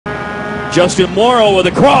Justin Morrow with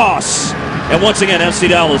a cross. And once again, FC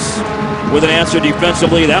Dallas with an answer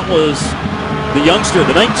defensively. That was the youngster,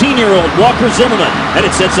 the 19-year-old Walker Zimmerman. And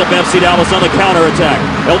it sets up FC Dallas on the counterattack.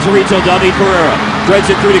 El Torito, David Ferreira, threads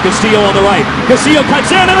it through to Castillo on the right. Castillo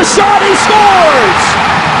cuts in and a shot, he scores!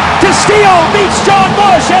 Castillo beats John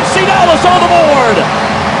Bush, FC Dallas on the board.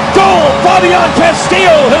 Goal, Fabian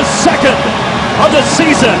Castillo, his second of the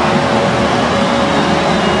season.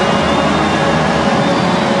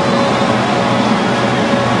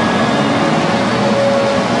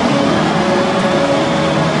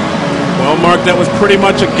 Well, Mark, that was pretty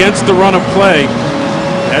much against the run of play.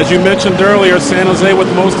 As you mentioned earlier, San Jose with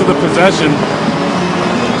most of the possession.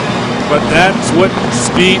 But that's what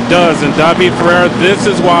speed does. And David Ferreira, this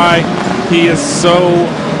is why he is so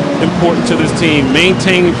important to this team,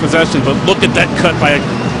 maintaining possession. But look at that cut by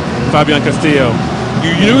Fabian Castillo.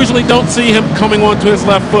 You usually don't see him coming onto his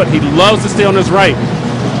left foot. He loves to stay on his right.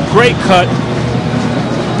 Great cut.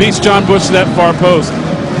 Beats John Bush to that far post.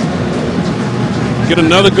 Get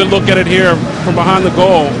another good look at it here from behind the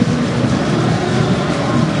goal.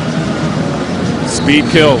 Speed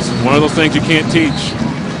kills. One of those things you can't teach.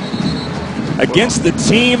 Against the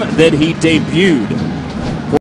team that he debuted